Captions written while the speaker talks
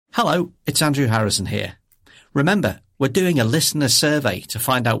Hello, it's Andrew Harrison here. Remember, we're doing a listener survey to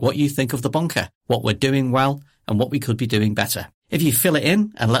find out what you think of the bunker, what we're doing well, and what we could be doing better. If you fill it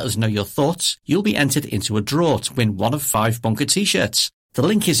in and let us know your thoughts, you'll be entered into a draw to win one of 5 bunker t-shirts. The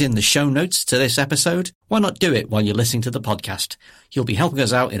link is in the show notes to this episode. Why not do it while you're listening to the podcast? You'll be helping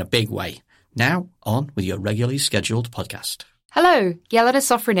us out in a big way. Now, on with your regularly scheduled podcast. Hello, Jelena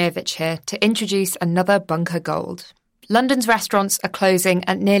Sofronijevic here to introduce another Bunker Gold. London's restaurants are closing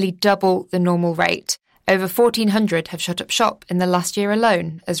at nearly double the normal rate. Over 1,400 have shut up shop in the last year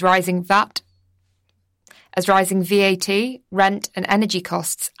alone as rising VAT, rent and energy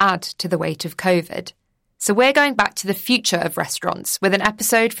costs add to the weight of COVID. So we're going back to the future of restaurants with an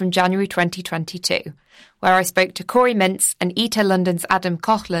episode from January 2022, where I spoke to Corey Mintz and Eater London's Adam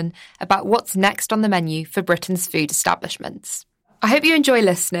Coughlan about what's next on the menu for Britain's food establishments. I hope you enjoy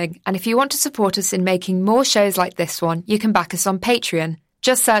listening, and if you want to support us in making more shows like this one, you can back us on Patreon.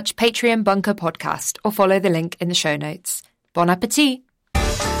 Just search Patreon Bunker Podcast or follow the link in the show notes. Bon appétit!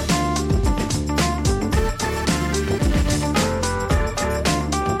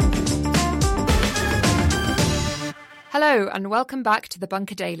 Hello and welcome back to the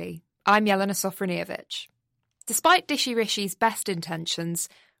Bunker Daily. I'm Jelena Sofronijevic. Despite Dishy Rishi's best intentions,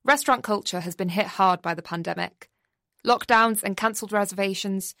 restaurant culture has been hit hard by the pandemic. Lockdowns and cancelled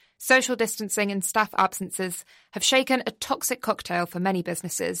reservations, social distancing and staff absences have shaken a toxic cocktail for many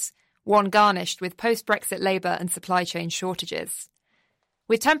businesses, one garnished with post-Brexit labour and supply chain shortages.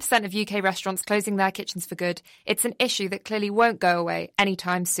 With 10% of UK restaurants closing their kitchens for good, it's an issue that clearly won't go away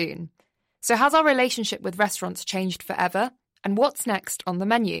anytime soon. So has our relationship with restaurants changed forever? And what's next on the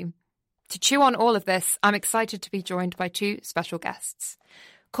menu? To chew on all of this, I'm excited to be joined by 2 special guests.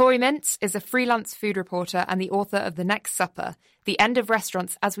 Corey Mintz is a freelance food reporter and the author of The Next Supper, The End of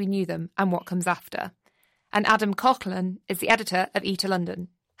Restaurants as We Knew Them and What Comes After. And Adam Coughlan is the editor of Eater London.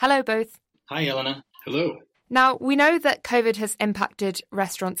 Hello, both. Hi, Jelena. Hello. Now, we know that COVID has impacted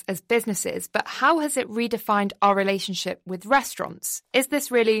restaurants as businesses, but how has it redefined our relationship with restaurants? Is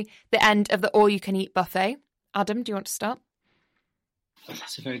this really the end of the all-you-can-eat buffet? Adam, do you want to start?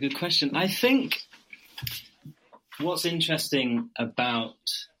 That's a very good question. I think what's interesting about,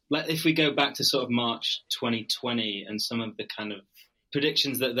 if we go back to sort of March 2020 and some of the kind of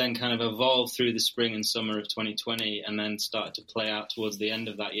predictions that then kind of evolved through the spring and summer of 2020 and then started to play out towards the end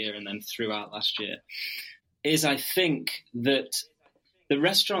of that year and then throughout last year, is I think that the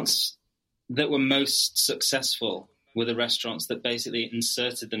restaurants that were most successful were the restaurants that basically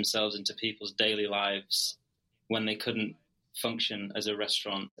inserted themselves into people's daily lives when they couldn't function as a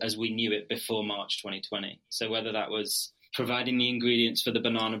restaurant as we knew it before March 2020. So whether that was providing the ingredients for the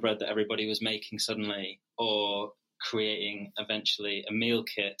banana bread that everybody was making suddenly, or creating eventually a meal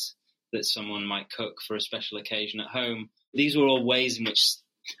kit that someone might cook for a special occasion at home, these were all ways in which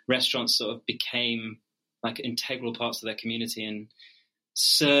restaurants sort of became like integral parts of their community and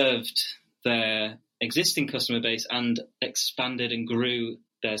served their existing customer base and expanded and grew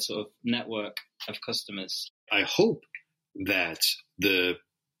their sort of network of customers. I hope that the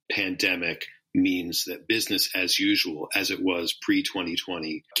pandemic means that business as usual, as it was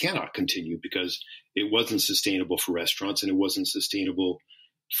pre-2020, cannot continue because it wasn't sustainable for restaurants and it wasn't sustainable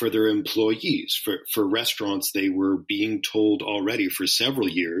for their employees. For restaurants, they were being told already for several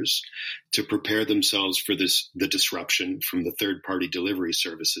years to prepare themselves for the disruption from the third-party delivery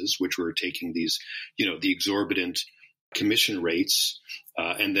services, which were taking these, the exorbitant commission rates,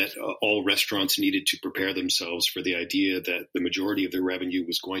 and that all restaurants needed to prepare themselves for the idea that the majority of their revenue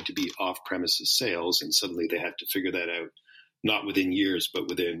was going to be off-premises sales, and suddenly they had to figure that out, not within years, but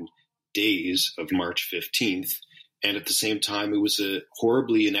within days of March 15th. And at the same time, it was a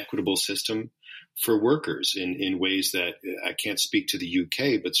horribly inequitable system for workers in ways that I can't speak to the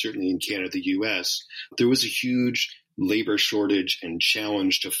UK, but certainly in Canada, the US, there was a huge labor shortage and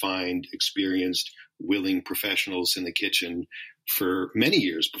challenge to find experienced, willing professionals in the kitchen for many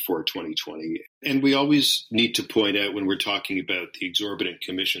years before 2020. And we always need to point out when we're talking about the exorbitant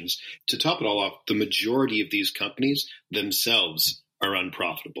commissions, to top it all off, the majority of these companies themselves are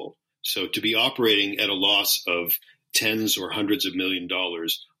unprofitable. So to be operating at a loss of tens or hundreds of $1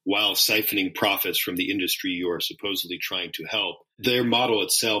 millions while siphoning profits from the industry you are supposedly trying to help, their model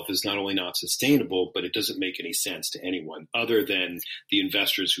itself is not only not sustainable, but it doesn't make any sense to anyone other than the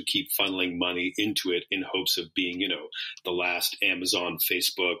investors who keep funneling money into it in hopes of being, the last Amazon,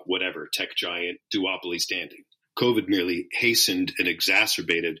 Facebook, whatever, tech giant duopoly standing. COVID merely hastened and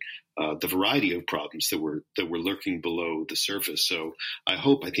exacerbated the variety of problems that were lurking below the surface. So I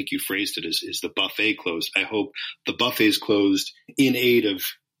think you phrased it as the buffet closed. I hope the buffet is closed in aid of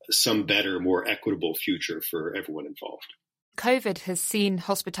some better, more equitable future for everyone involved. COVID has seen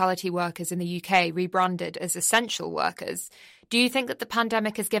hospitality workers in the UK rebranded as essential workers. Do you think that the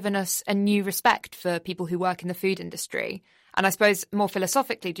pandemic has given us a new respect for people who work in the food industry? And I suppose more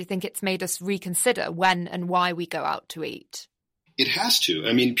philosophically, do you think it's made us reconsider when and why we go out to eat? It has to.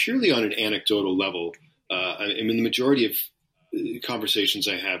 I mean, purely on an anecdotal level, the majority of conversations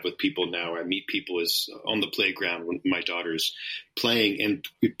I have with people now, I meet people is on the playground when my daughter's playing. And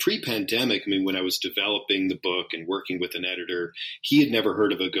pre-pandemic, when I was developing the book and working with an editor, he had never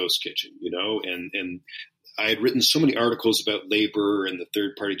heard of a ghost kitchen, and I had written so many articles about labor and the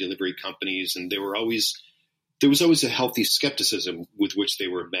third-party delivery companies, and there was always a healthy skepticism with which they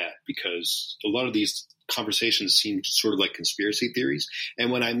were met, because a lot of these conversations seemed sort of like conspiracy theories.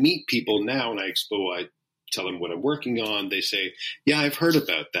 And when I meet people now and I tell them what I'm working on, they say, yeah, I've heard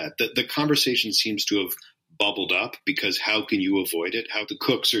about that. The conversation seems to have bubbled up, because how can you avoid it? How the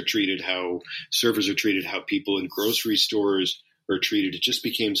cooks are treated, how servers are treated, how people in grocery stores are treated. It just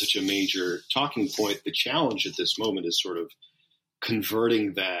became such a major talking point. The challenge at this moment is sort of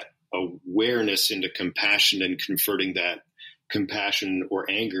converting that awareness into compassion, and converting that compassion or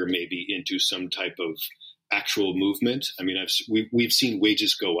anger maybe into some type of actual movement. I mean, we've seen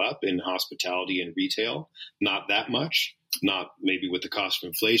wages go up in hospitality and retail, not that much, not maybe with the cost of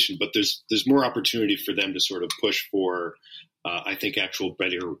inflation, but there's more opportunity for them to sort of push for, I think, actual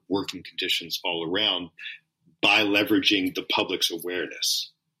better working conditions all around by leveraging the public's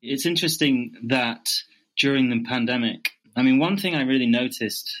awareness. It's interesting that during the pandemic, one thing I really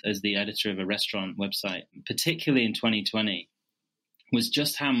noticed as the editor of a restaurant website, particularly in 2020, was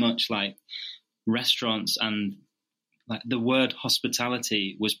just how much restaurants and the word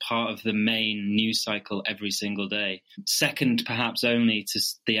hospitality was part of the main news cycle every single day. Second, perhaps only to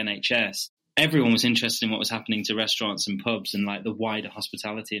the NHS. Everyone was interested in what was happening to restaurants and pubs and the wider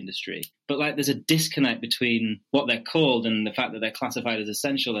hospitality industry. But there's a disconnect between what they're called and the fact that they're classified as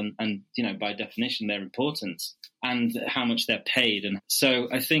essential and by definition, they're important, and how much they're paid. And so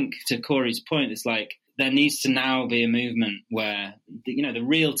I think, to Corey's point, it's there needs to now be a movement where, the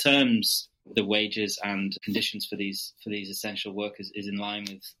real terms, the wages and conditions for these essential workers is in line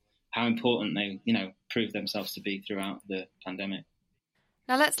with how important they, prove themselves to be throughout the pandemic.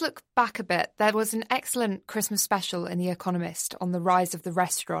 Now let's look back a bit. There was an excellent Christmas special in The Economist on the rise of the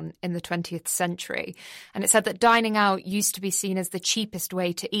restaurant in the 20th century. And it said that dining out used to be seen as the cheapest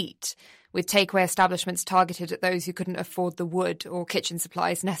way to eat, with takeaway establishments targeted at those who couldn't afford the wood or kitchen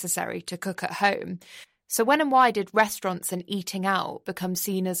supplies necessary to cook at home. So when and why did restaurants and eating out become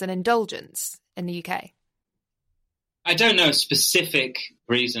seen as an indulgence in the UK? I don't know a specific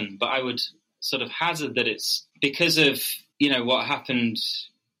reason, but I would sort of hazard that it's because of, what happened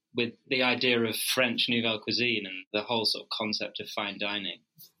with the idea of French Nouvelle Cuisine and the whole sort of concept of fine dining.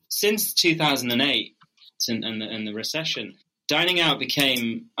 Since 2008 and the recession, dining out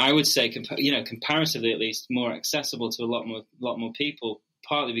became, I would say, comparatively at least, more accessible to a lot more people,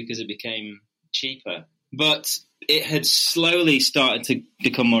 partly because it became cheaper. But it had slowly started to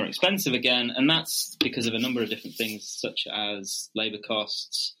become more expensive again, and that's because of a number of different things, such as labour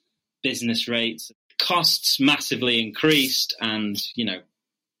costs, business rates. Costs massively increased, and,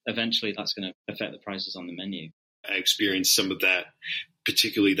 eventually that's going to affect the prices on the menu. I experienced some of that,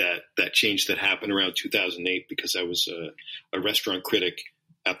 particularly that change that happened around 2008, because I was a restaurant critic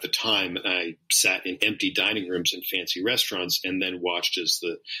at the time. I sat in empty dining rooms in fancy restaurants and then watched as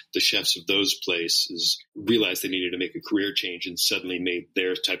the chefs of those places realized they needed to make a career change and suddenly made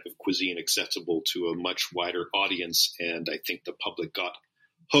their type of cuisine accessible to a much wider audience. And I think the public got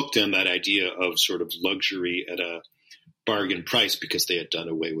hooked on that idea of sort of luxury at a bargain price, because they had done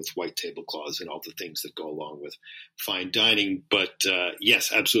away with white tablecloths and all the things that go along with fine dining. But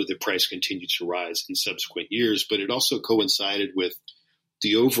yes, absolutely, the price continued to rise in subsequent years, but it also coincided with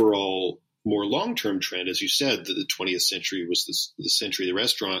the overall more long-term trend. As you said, that the 20th century was the century of the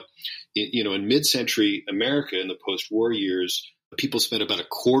restaurant. In mid-century America, in the post-war years, people spent about a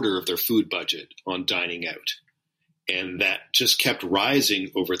quarter of their food budget on dining out. And that just kept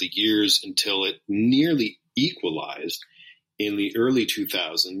rising over the years until it nearly equalized in the early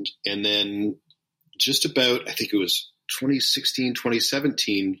 2000s. And then just about, I think it was 2016,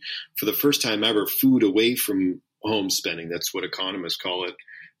 2017, for the first time ever, food away from home spending, that's what economists call it,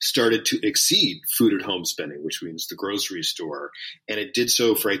 started to exceed food at home spending, which means the grocery store. And it did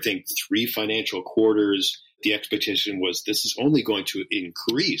so for, I think, 3 financial quarters. The expectation was this is only going to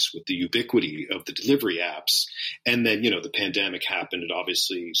increase with the ubiquity of the delivery apps. And then, the pandemic happened. It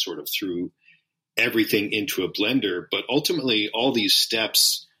obviously sort of threw everything into a blender. But ultimately, all these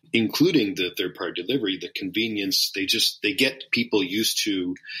steps, including the third-party delivery, the convenience, they get people used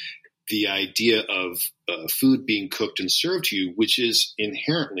to the idea of food being cooked and served to you, which is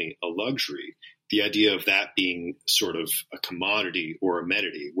inherently a luxury, the idea of that being sort of a commodity or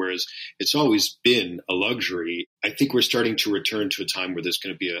amenity, whereas it's always been a luxury. I think we're starting to return to a time where there's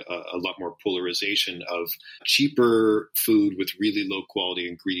going to be a lot more polarization of cheaper food with really low quality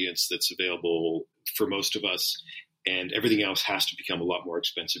ingredients that's available for most of us. And everything else has to become a lot more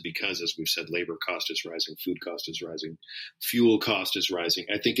expensive because, as we've said, labor cost is rising, food cost is rising, fuel cost is rising.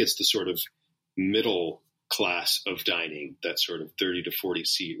 I think it's the sort of middle class of dining, that sort of 30 to 40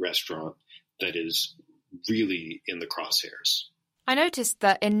 seat restaurant, that is really in the crosshairs. I noticed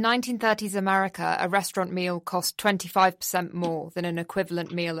that in 1930s America, a restaurant meal cost 25% more than an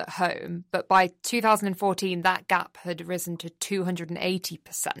equivalent meal at home. But by 2014, that gap had risen to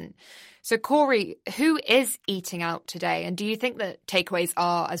 280%. So, Corey, who is eating out today? And do you think that takeaways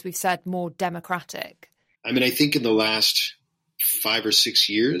are, as we've said, more democratic? I mean, I think in the last 5 or 6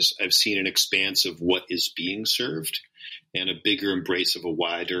 years, I've seen an expanse of what is being served and a bigger embrace of a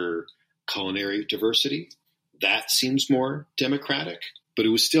wider culinary diversity. That seems more democratic, but it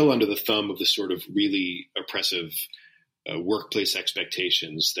was still under the thumb of the sort of really oppressive workplace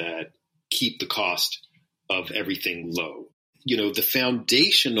expectations that keep the cost of everything low. You know, the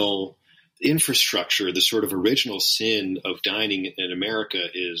foundational infrastructure, the sort of original sin of dining in America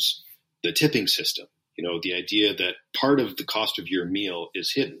is the tipping system. You know, the idea that part of the cost of your meal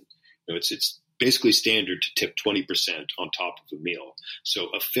is hidden. You know, it's basically standard to tip 20% on top of a meal. So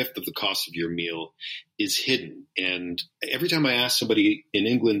a fifth of the cost of your meal is hidden. And every time I ask somebody in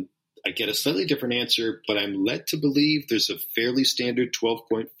England, I get a slightly different answer, but I'm led to believe there's a fairly standard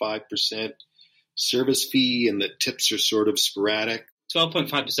 12.5% service fee and that tips are sort of sporadic.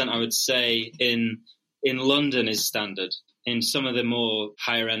 12.5%, I would say, in London is standard. In some of the more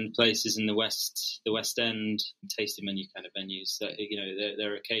higher end places in the West End, tasting menu kind of venues, that, you know,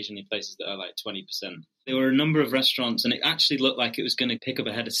 there are occasionally places that are like 20%. There were a number of restaurants, and it actually looked like it was going to pick up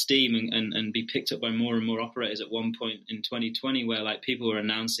a head of steam and be picked up by more and more operators at one point in 2020, where like people were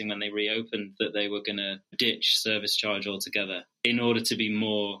announcing when they reopened that they were going to ditch service charge altogether in order to be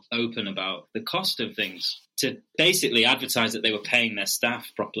more open about the cost of things, to basically advertise that they were paying their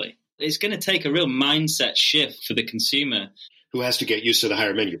staff properly. It's going to take a real mindset shift for the consumer, who has to get used to the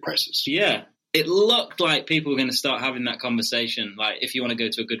higher menu prices. Yeah. It looked like people were going to start having that conversation. Like, if you want to go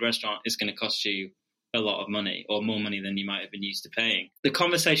to a good restaurant, it's going to cost you a lot of money, or more money than you might have been used to paying. The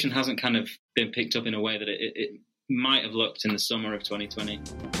conversation hasn't kind of been picked up in a way that it might have looked in the summer of 2020.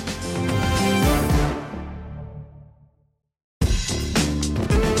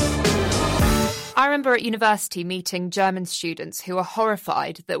 I remember at university meeting German students who were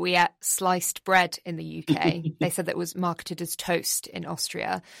horrified that we ate sliced bread in the UK. They said that it was marketed as toast in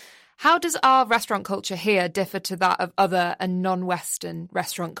Austria. How does our restaurant culture here differ to that of other and non-Western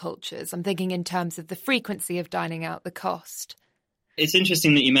restaurant cultures? I'm thinking in terms of the frequency of dining out, the cost. It's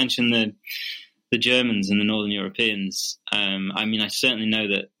interesting that you mentioned the Germans and the Northern Europeans. I mean, I certainly know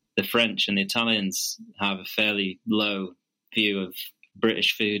that the French and the Italians have a fairly low view of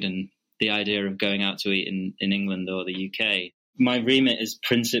British food and the idea of going out to eat in England or the UK. My remit is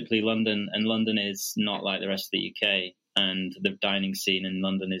principally London, and London is not like the rest of the UK. And the dining scene in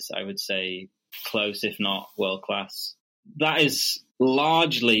London is, I would say, close, if not world class. That is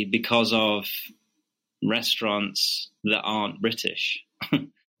largely because of restaurants that aren't British.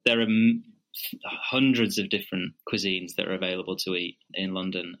 There are hundreds of different cuisines that are available to eat in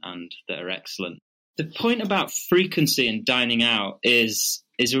London and that are excellent. The point about frequency and dining out is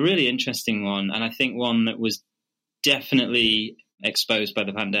a really interesting one, and I think one that was definitely exposed by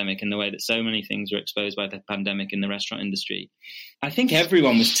the pandemic in the way that so many things were exposed by the pandemic in the restaurant industry. I think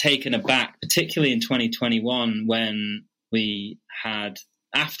everyone was taken aback, particularly in 2021, when we had,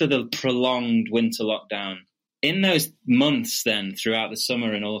 after the prolonged winter lockdown, in those months then, throughout the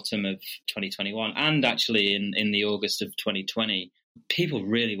summer and autumn of 2021, and actually in the August of 2020, people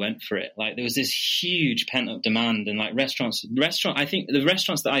really went for it. Like, there was this huge pent-up demand, and like restaurants, I think the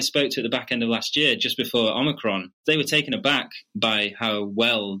restaurants that I spoke to at the back end of last year, just before Omicron, they were taken aback by how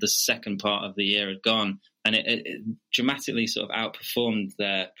well the second part of the year had gone, and it dramatically sort of outperformed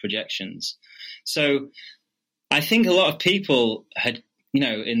their projections. So I think a lot of people had,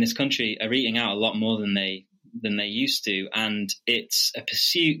 in this country are eating out a lot more than they used to, and it's a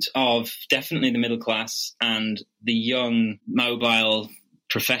pursuit of definitely the middle class and the young mobile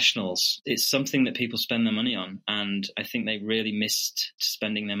professionals. It's something that people spend their money on, and I think they really missed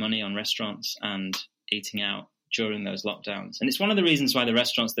spending their money on restaurants and eating out during those lockdowns. And it's one of the reasons why the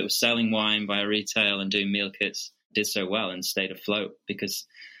restaurants that were selling wine via retail and doing meal kits did so well and stayed afloat, because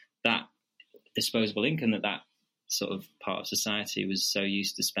that disposable income that sort of part of society was so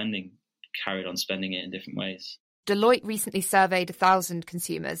used to carried on spending it in different ways. Deloitte recently surveyed 1,000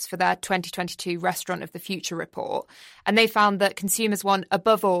 consumers for their 2022 Restaurant of the Future report, and they found that consumers want,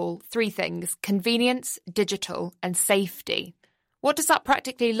 above all, three things: convenience, digital, and safety. What does that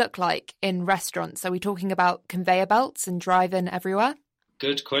practically look like in restaurants? Are we talking about conveyor belts and drive-in everywhere?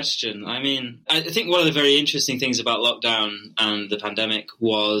 Good question. I mean, I think one of the very interesting things about lockdown and the pandemic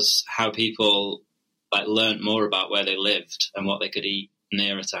was how people learned more about where they lived and what they could eat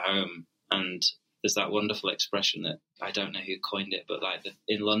nearer to home. And there's that wonderful expression that I don't know who coined it, but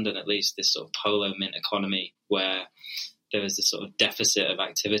in London, at least, this sort of polo mint economy where there was this sort of deficit of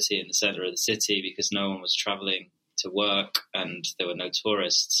activity in the centre of the city because no one was travelling to work and there were no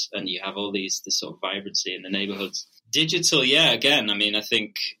tourists, and you have all this sort of vibrancy in the neighbourhoods. Digital, yeah, again, I mean, I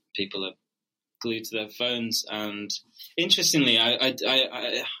think people are glued to their phones, and interestingly, I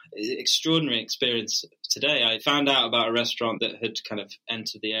extraordinary experience today. I found out about a restaurant that had kind of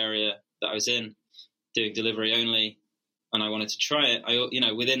entered the area that I was in, doing delivery only, and I wanted to try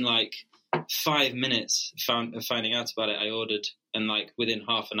it. Within 5 minutes of finding out about it, I ordered, and within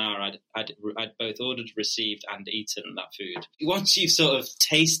half an hour, I'd both ordered, received, and eaten that food. Once you've sort of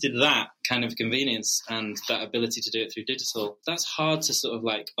tasted that kind of convenience and that ability to do it through digital, that's hard to sort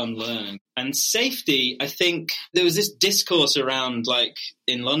of unlearn. And safety, I think there was this discourse around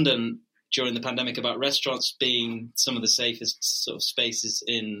in London during the pandemic about restaurants being some of the safest sort of spaces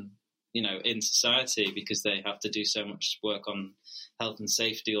in society because they have to do so much work on health and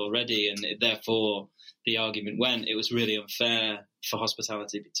safety already, and therefore the argument went it was really unfair for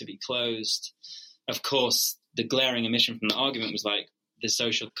hospitality to be closed. Of course, the glaring omission from the argument was the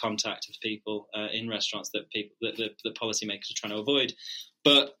social contact of people in restaurants that the policymakers are trying to avoid.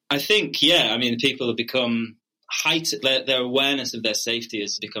 But I think, people have become heightened. Their awareness of their safety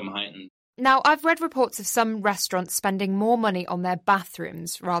has become heightened. Now, I've read reports of some restaurants spending more money on their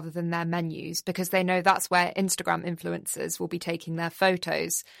bathrooms rather than their menus because they know that's where Instagram influencers will be taking their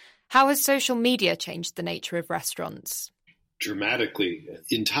photos. How has social media changed the nature of restaurants? Dramatically,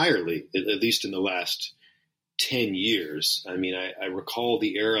 entirely, at least in the last 10 years. I mean, I recall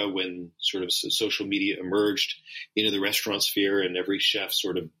the era when sort of social media emerged into the restaurant sphere and every chef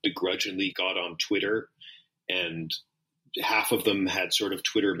sort of begrudgingly got on Twitter, and half of them had sort of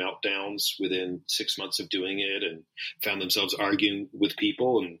Twitter meltdowns within 6 months of doing it and found themselves arguing with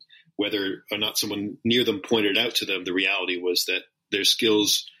people. And whether or not someone near them pointed out to them, the reality was that their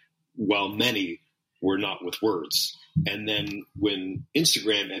skills, while many, were not with words. And then when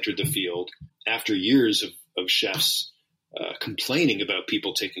Instagram entered the field, after years of chefs complaining about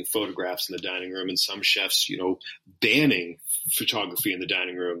people taking photographs in the dining room and some chefs, banning photography in the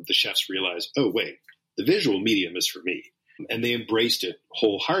dining room, the chefs realized, oh, wait, the visual medium is for me. And they embraced it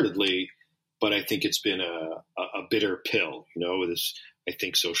wholeheartedly, but I think it's been a bitter pill. I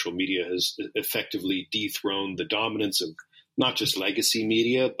think social media has effectively dethroned the dominance of not just legacy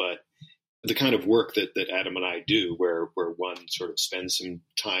media, but the kind of work that Adam and I do, where one sort of spends some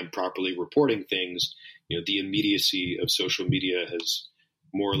time properly reporting things. The immediacy of social media has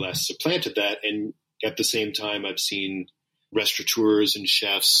more or less supplanted that. And at the same time, I've seen restaurateurs and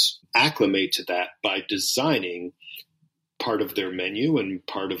chefs acclimate to that by designing part of their menu and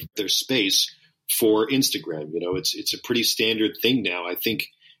part of their space for Instagram. It's a pretty standard thing now. I think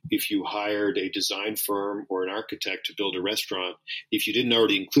if you hired a design firm or an architect to build a restaurant, if you didn't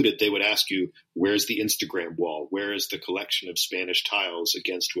already include it, they would ask you, where's the Instagram wall? Where is the collection of Spanish tiles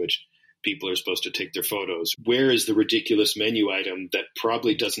against which people are supposed to take their photos? Where is the ridiculous menu item that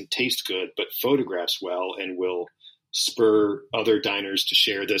probably doesn't taste good, but photographs well and will spur other diners to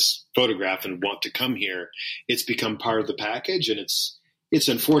share this photograph and want to come here? It's become part of the package, and it's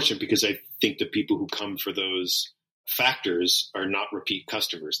unfortunate because I think the people who come for those factors are not repeat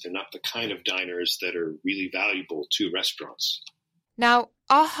customers. They're not the kind of diners that are really valuable to restaurants. Now,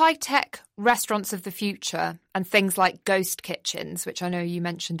 are high-tech restaurants of the future and things like ghost kitchens, which I know you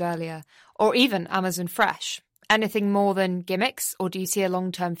mentioned earlier, or even Amazon Fresh, anything more than gimmicks, or do you see a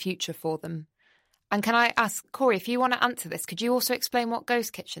long-term future for them? And can I ask, Corey, if you want to answer this, could you also explain what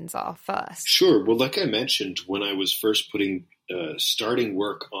ghost kitchens are first? Sure. Well, like I mentioned, when I was first starting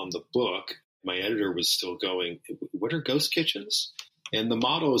work on the book, my editor was still going, what are ghost kitchens? And the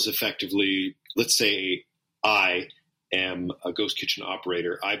model is effectively, let's say I am a ghost kitchen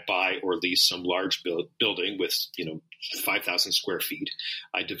operator. I buy or lease some large building with, 5,000 square feet.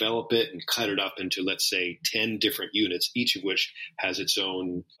 I develop it and cut it up into, let's say, 10 different units, each of which has its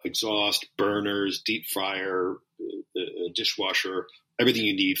own exhaust, burners, deep fryer, dishwasher, everything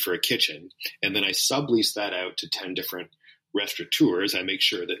you need for a kitchen. And then I sublease that out to 10 different restaurateurs, I make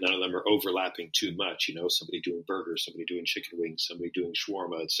sure that none of them are overlapping too much. You know, somebody doing burgers, somebody doing chicken wings, somebody doing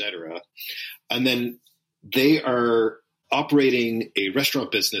shawarma, etc. And then they are operating a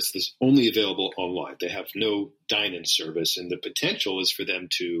restaurant business that's only available online. They have no dine-in service, and the potential is for them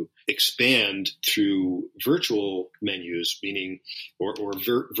to expand through virtual menus, meaning or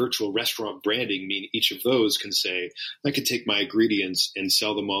virtual restaurant branding, meaning each of those can say, I can take my ingredients and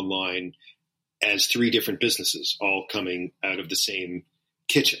sell them online as 3 different businesses, all coming out of the same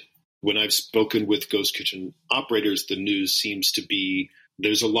kitchen. When I've spoken with ghost kitchen operators, the news seems to be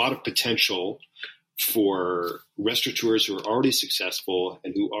there's a lot of potential for restaurateurs who are already successful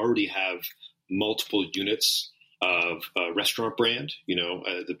and who already have multiple units of a restaurant brand. You know,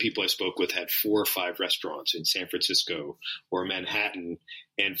 the people I spoke with had 4 or 5 restaurants in San Francisco or Manhattan,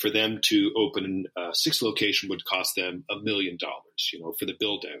 and for them to open a 6th location would cost them $1 million, you know, for the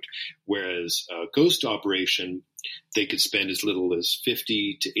build out. Whereas a ghost operation, they could spend as little as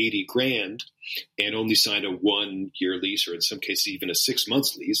 50 to 80 grand and only sign a 1-year lease, or in some cases even a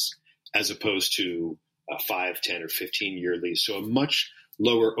 6-month lease, as opposed to a 5, 10, or 15-year lease. So a much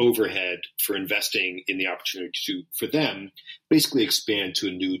lower overhead for investing in the opportunity to, for them, basically expand to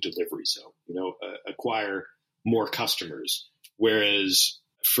a new delivery zone, you know, acquire more customers. Whereas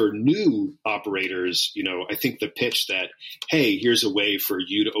for new operators, you know, I think the pitch that, hey, here's a way for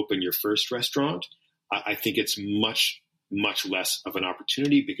you to open your first restaurant, I think it's much, much less of an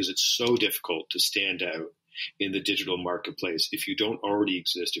opportunity because it's so difficult to stand out in the digital marketplace if you don't already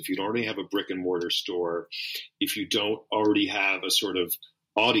exist, if you don't already have a brick and mortar store, if you don't already have a sort of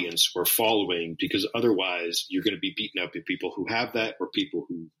audience or following, because otherwise you're going to be beaten up by people who have that or people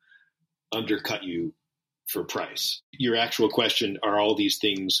who undercut you for price. Your actual question, are all these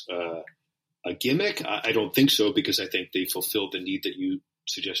things a gimmick? I don't think so, because I think they fulfill the need that you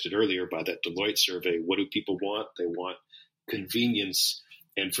suggested earlier by that Deloitte survey. What do people want? They want convenience.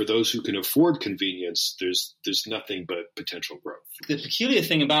 And for those who can afford convenience, there's nothing but potential growth. The peculiar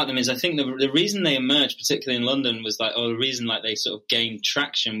thing about them is I think the reason they emerged, particularly in London, was like, the reason like they sort of gained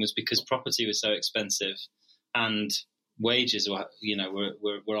traction was because property was so expensive and wages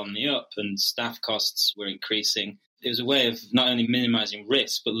were on the up and staff costs were increasing. It was a way of not only minimizing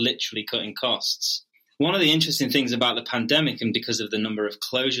risk, but literally cutting costs. One of the interesting things about the pandemic, and because of the number of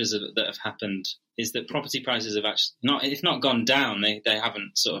closures that have happened, is that property prices have actually not gone down, they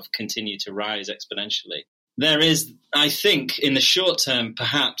haven't sort of continued to rise exponentially. There is, I think, in the short term,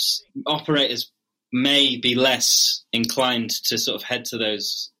 perhaps operators may be less inclined to sort of head to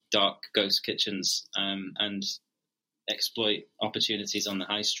those dark ghost kitchens and exploit opportunities on the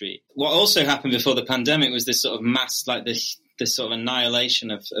high street. What also happened before the pandemic was this sort of mass, like this sort of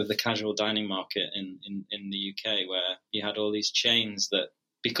annihilation of the casual dining market in the UK, where you had all these chains that,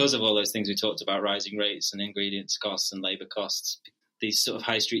 because of all those things we talked about, rising rates and ingredients costs and labour costs, these sort of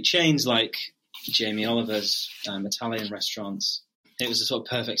high street chains like Jamie Oliver's Italian restaurants, it was a sort of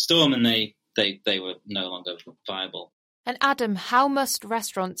perfect storm, and they were no longer viable. And Adam, how must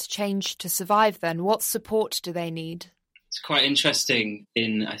restaurants change to survive then? What support do they need? It's quite interesting.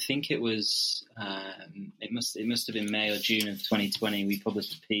 I think it was, it must have been May or June of 2020, we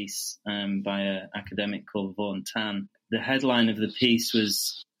published a piece by an academic called Vaughan Tan. The headline of the piece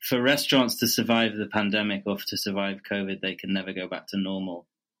was, for restaurants to survive the pandemic or to survive COVID, they can never go back to normal.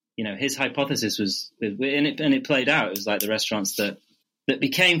 You know, his hypothesis was, and it played out, it was like the restaurants that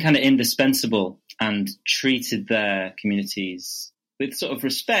became kind of indispensable and treated their communities with sort of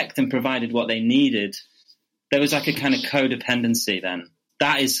respect and provided what they needed. There was like a kind of codependency then.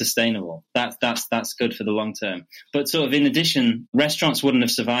 That is sustainable. That's good for the long term. But sort of in addition, restaurants wouldn't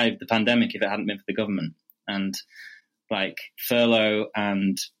have survived the pandemic if it hadn't been for the government. And like furlough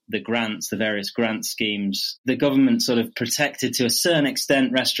and the grants, the various grant schemes, the government sort of protected to a certain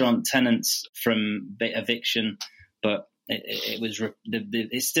extent restaurant tenants from eviction, but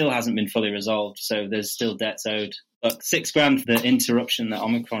it still hasn't been fully resolved. So there's still debts owed. But $6,000, the interruption that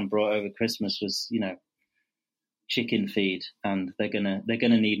Omicron brought over Christmas was, you know, chicken feed, and they're gonna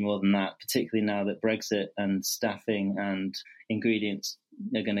need more than that, particularly now that Brexit and staffing and ingredients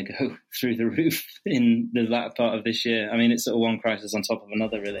are gonna go through the roof in the latter part of this year. I mean, it's sort of one crisis on top of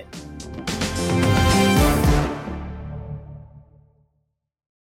another, really.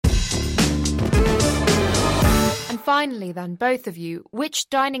 And finally then, both of you, which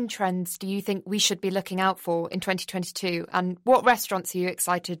dining trends do you think we should be looking out for in 2022, and what restaurants are you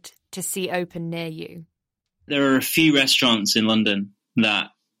excited to see open near you? There are a few restaurants in London that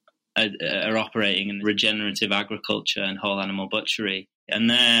are operating in regenerative agriculture and whole animal butchery. And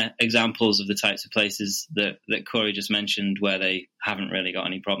they're examples of the types of places that Corey just mentioned where they haven't really got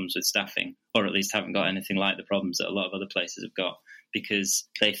any problems with staffing, or at least haven't got anything like the problems that a lot of other places have got, because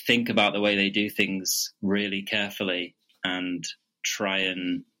they think about the way they do things really carefully and try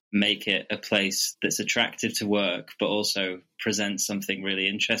and make it a place that's attractive to work, but also presents something really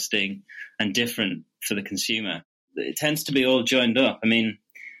interesting and different for the consumer. It tends to be all joined up. I mean,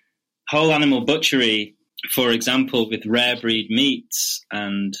 whole animal butchery, for example, with rare breed meats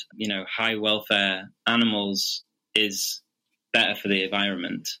and, high welfare animals is better for the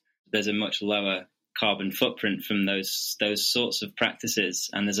environment. There's a much lower carbon footprint from those sorts of practices,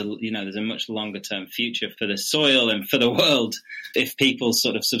 and there's a much longer term future for the soil and for the world if people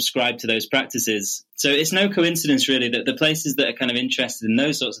sort of subscribe to those practices. So it's no coincidence really that the places that are kind of interested in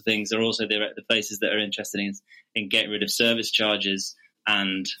those sorts of things are also the places that are interested in getting rid of service charges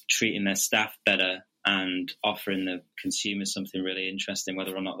and treating their staff better and offering the consumer something really interesting,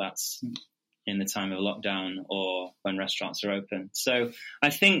 whether or not that's in the time of lockdown or when restaurants are open. So I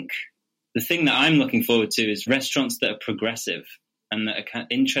think the thing that I'm looking forward to is restaurants that are progressive and that are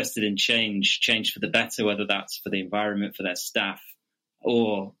interested in change for the better, whether that's for the environment, for their staff,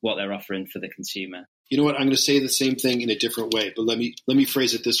 or what they're offering for the consumer. You know what? I'm going to say the same thing in a different way, but let me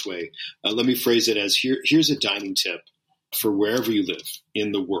phrase it this way. Let me phrase it as here's a dining tip for wherever you live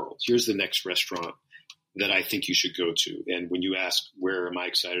in the world. Here's the next restaurant that I think you should go to. And when you ask, where am I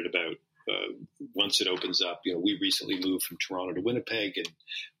excited about? Once it opens up, we recently moved from Toronto to Winnipeg, and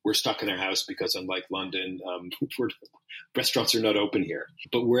we're stuck in our house because, unlike London, restaurants are not open here.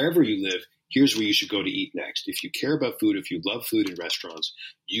 But wherever you live, here's where you should go to eat next. If you care about food, if you love food and restaurants,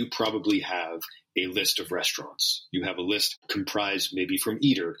 you probably have a list of restaurants. You have a list comprised maybe from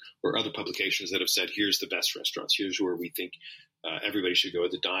Eater or other publications that have said, here's the best restaurants. Here's where we think everybody should go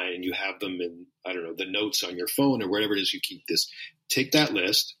to dine. And you have them in, the notes on your phone or wherever it is you keep this. Take that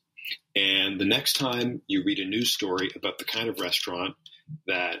list. And the next time you read a news story about the kind of restaurant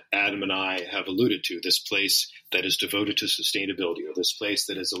that Adam and I have alluded to, this place that is devoted to sustainability, or this place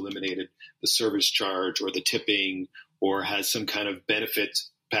that has eliminated the service charge or the tipping, or has some kind of benefit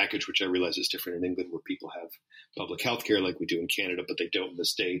package, which I realize is different in England where people have public health care like we do in Canada, but they don't in the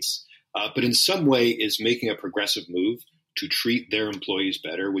States, but in some way is making a progressive move to treat their employees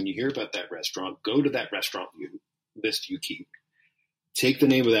better. When you hear about that restaurant, go to that restaurant list you keep. Take the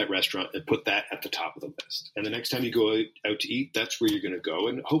name of that restaurant and put that at the top of the list. And the next time you go out to eat, that's where you're going to go.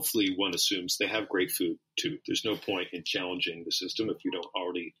 And hopefully one assumes they have great food too. There's no point in challenging the system if you don't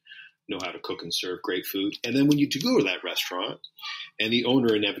already know how to cook and serve great food. And then when you do go to that restaurant and the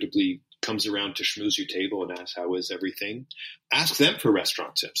owner inevitably comes around to schmooze your table and asks, how is everything? Ask them for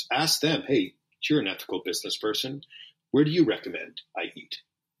restaurant tips. Ask them, hey, you're an ethical business person. Where do you recommend I eat?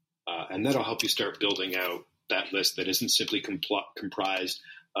 And that'll help you start building out that list that isn't simply comprised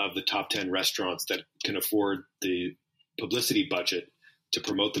of the top 10 restaurants that can afford the publicity budget to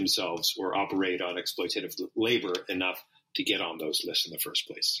promote themselves or operate on exploitative labor enough to get on those lists in the first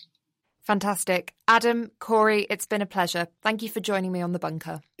place. Fantastic. Adam, Corey, it's been a pleasure. Thank you for joining me on The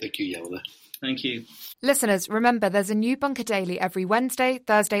Bunker. Thank you, Jelena. Thank you. Listeners, remember there's a new Bunker Daily every Wednesday,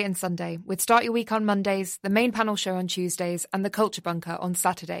 Thursday and Sunday, with Start Your Week on Mondays, the main panel show on Tuesdays, and the Culture Bunker on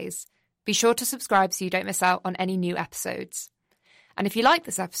Saturdays. Be sure to subscribe so you don't miss out on any new episodes. And if you like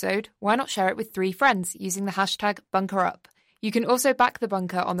this episode, why not share it with 3 friends using the hashtag BunkerUp? You can also back The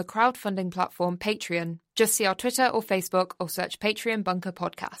Bunker on the crowdfunding platform Patreon. Just see our Twitter or Facebook or search Patreon Bunker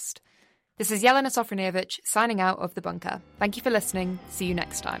Podcast. This is Jelena Sofronijevic signing out of The Bunker. Thank you for listening. See you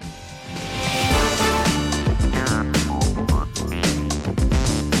next time.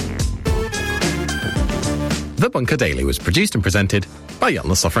 The Bunker Daily was produced and presented by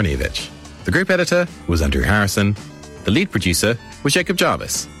Jelena Sofronijevic. The group editor was Andrew Harrison. The lead producer was Jacob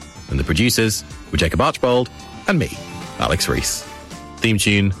Jarvis. And the producers were Jacob Archbold and me, Alex Rees. Theme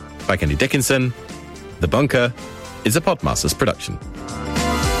tune by Kenny Dickinson. The Bunker is a Podmasters production.